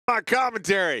My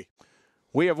commentary.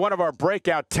 We have one of our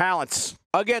breakout talents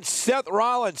Against Seth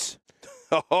Rollins.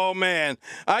 Oh, man.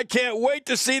 I can't wait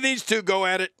to see these two go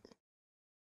at it.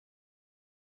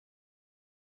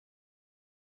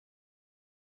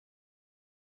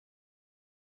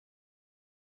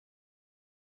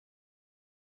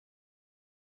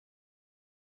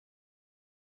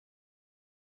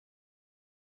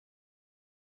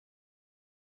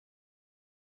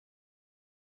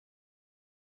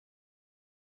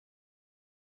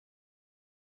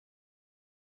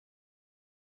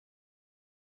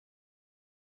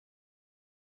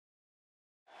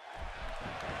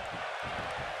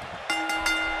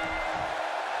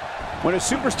 When a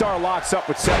superstar locks up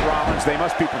with Seth Rollins, they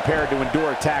must be prepared to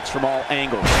endure attacks from all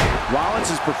angles. Rollins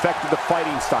has perfected the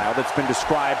fighting style that's been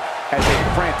described as a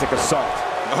frantic assault.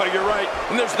 Oh, you're right.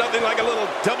 And there's nothing like a little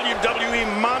WWE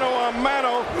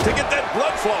mano-a-mano to get that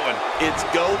blood flowing. It's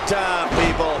go time,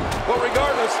 people. Well,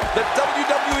 regardless, the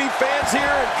WWE fans here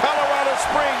in Colorado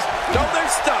Springs know their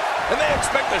stuff, and they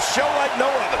expect a show like no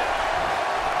other.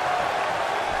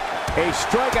 A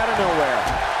strike out of nowhere.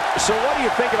 So what do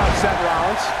you think about Seth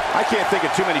Rollins? I can't think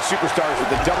of too many superstars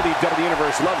that the WWE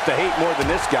Universe loves to hate more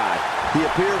than this guy. He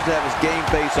appears to have his game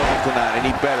face on tonight, and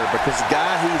he better, because the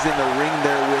guy he's in the ring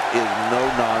there with is no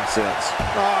nonsense.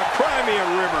 Oh, cry me a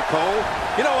river, Cole.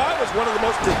 You know, I was one of the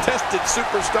most detested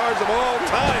superstars of all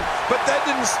time, but that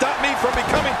didn't stop me from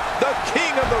becoming the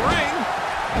king of the ring.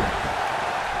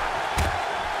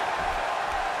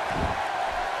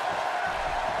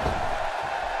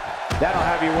 That'll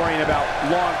have you worrying about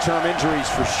long-term injuries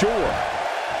for sure.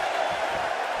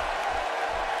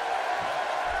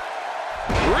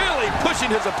 Really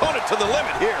pushing his opponent to the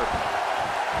limit here.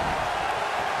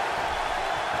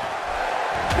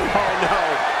 Oh, no.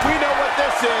 We know what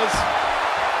this is.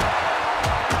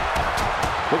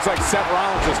 Looks like Seth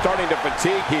Rollins is starting to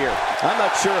fatigue here. I'm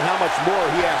not sure how much more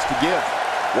he has to give.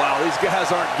 Wow, these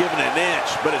guys aren't giving an inch,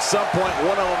 but at some point,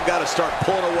 one of them got to start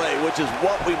pulling away, which is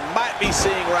what we might be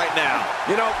seeing right now.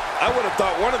 You know, I would have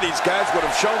thought one of these guys would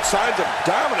have shown signs of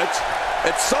dominance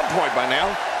at some point by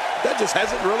now. That just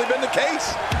hasn't really been the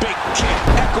case. Big kick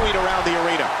echoing around the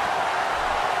arena.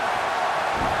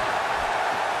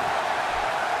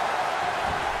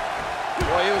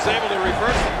 Boy, he was able to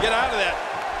reverse and get out of that.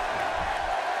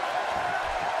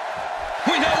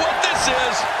 We know what this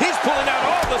is. He's pulling out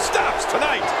all the stops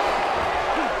tonight.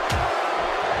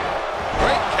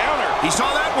 Great counter. He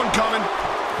saw that one coming.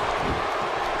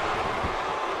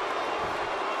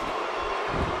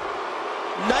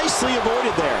 Nicely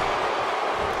avoided there.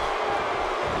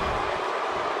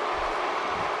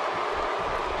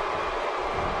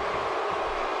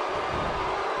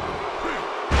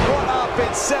 What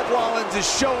offense Seth Rollins is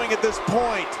showing at this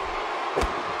point.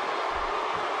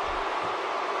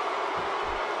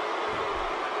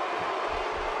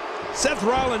 Seth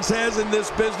Rollins has in this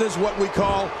business what we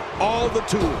call all the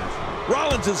tools.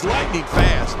 Rollins is lightning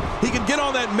fast. He can get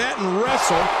on that mat and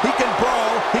wrestle. He can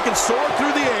brawl. He can soar through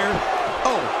the air.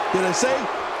 Oh, did I say?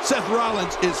 Seth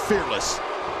Rollins is fearless.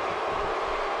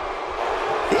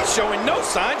 He's showing no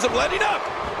signs of letting up.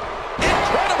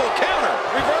 Incredible counter.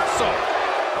 Reversal.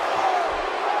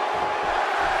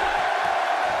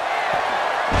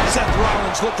 Seth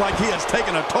Rollins looked like he has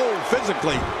taken a toll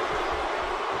physically.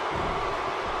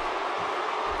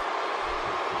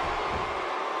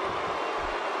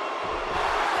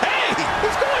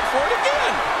 He's going for it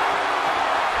again.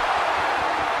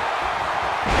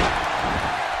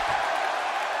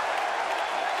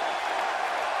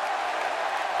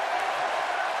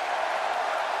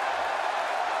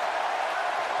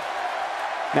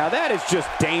 Now that is just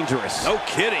dangerous. No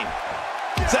kidding.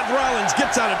 Seth Rollins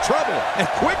gets out of trouble, and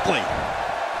quickly.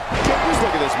 Just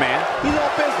look at this man. He's all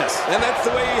business. And that's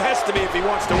the way he has to be if he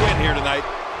wants to win here tonight.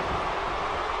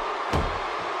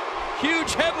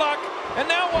 Huge headlock, and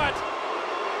now what?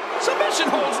 Submission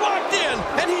holds locked in,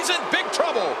 and he's in big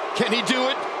trouble. Can he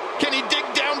do it? Can he dig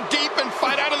down deep and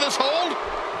fight out of this hold?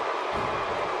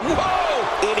 Whoa!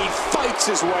 And he fights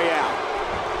his way out.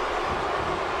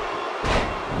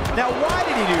 Now, why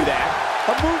did he do that?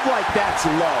 A move like that's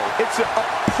low. It's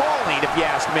appalling, if you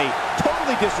ask me.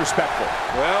 Totally disrespectful.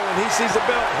 Well, when he sees the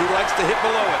belt, he likes to hit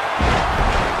below it.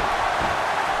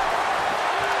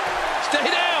 Stay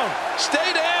down! Stay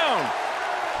down!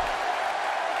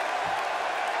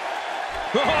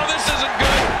 Oh, this isn't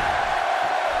good.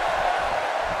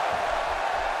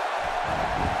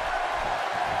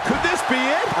 Could this be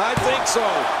it? I think so.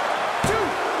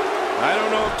 I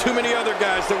don't know of too many other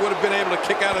guys that would have been able to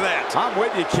kick out of that. I'm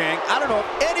with you, King. I don't know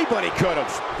if anybody could have.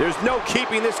 There's no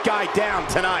keeping this guy down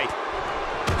tonight.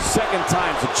 Second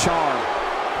time's a charm.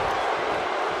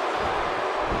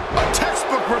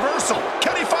 reversal.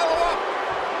 Can he follow up?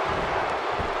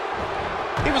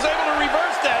 He was able to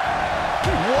reverse that.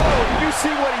 Whoa, did you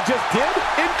see what he just did?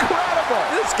 Incredible.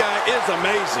 This guy is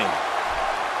amazing.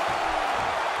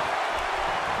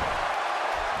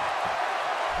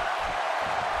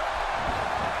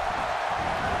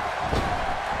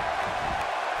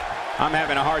 I'm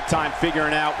having a hard time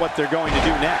figuring out what they're going to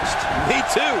do next. Me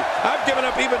too. I've given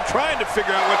up even trying to figure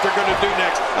out what they're going to do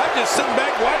next. I'm just sitting back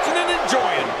watching and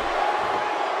enjoying.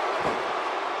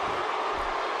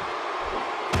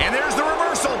 And there's the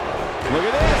reversal. Look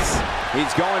at this.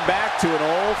 He's going back to an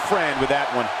old friend with that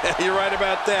one. You're right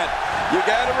about that. You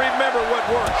got to remember what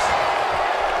works.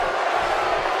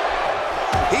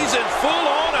 He's in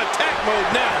full-on attack mode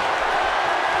now.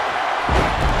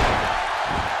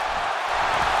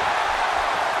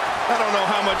 I don't know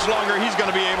how much longer he's going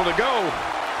to be able to go.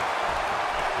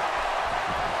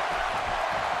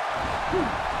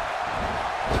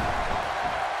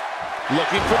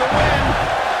 Looking for the win.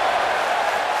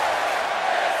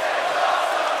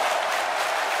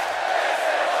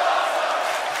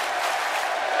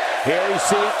 Here we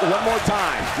see it one more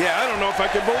time. Yeah, I don't know if I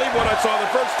can believe what I saw the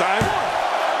first time. 1,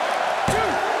 2,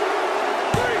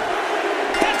 3.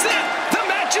 That's it. The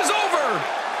match is over.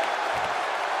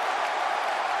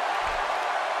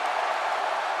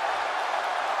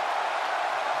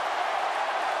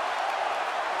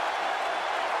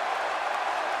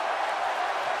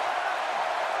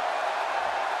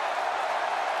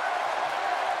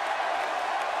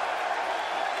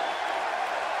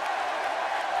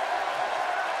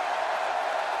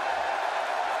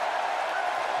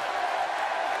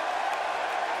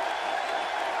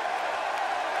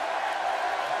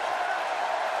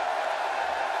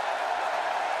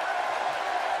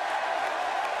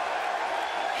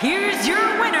 Here's your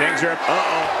winner. Things are...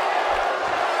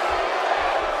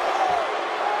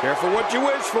 Careful what you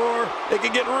wish for. It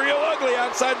can get real ugly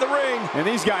outside the ring. And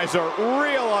these guys are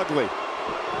real ugly.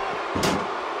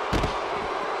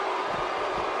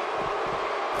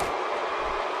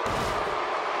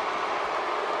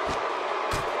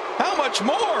 How much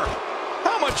more?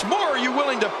 How much more are you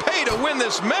willing to pay to win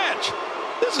this match?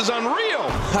 This is unreal.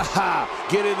 Haha,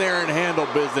 get in there and handle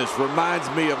business. Reminds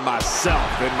me of myself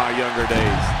in my younger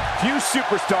days. Few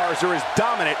superstars are as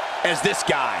dominant as this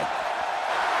guy.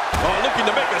 Oh, looking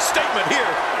to make a statement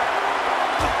here.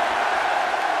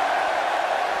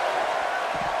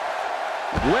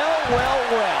 Well, well,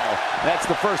 well. That's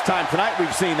the first time tonight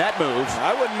we've seen that move.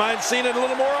 I wouldn't mind seeing it a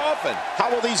little more often. How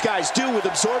will these guys do with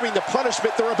absorbing the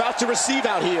punishment they're about to receive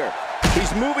out here?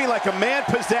 He's moving like a man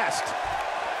possessed.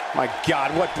 My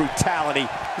God, what brutality.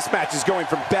 This match is going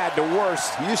from bad to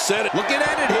worse. You said it. Looking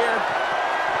at it here.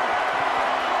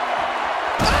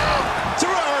 Ah!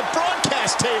 Through our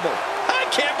broadcast table. I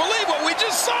can't believe what we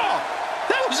just saw.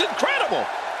 That was incredible.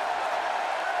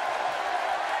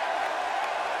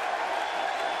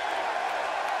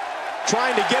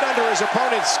 Trying to get under his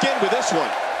opponent's skin with this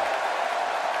one.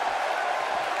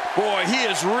 Boy, he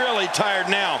is really tired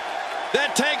now.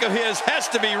 That tank of his has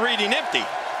to be reading empty.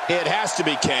 It has to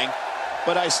be, King.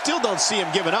 But I still don't see him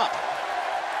giving up.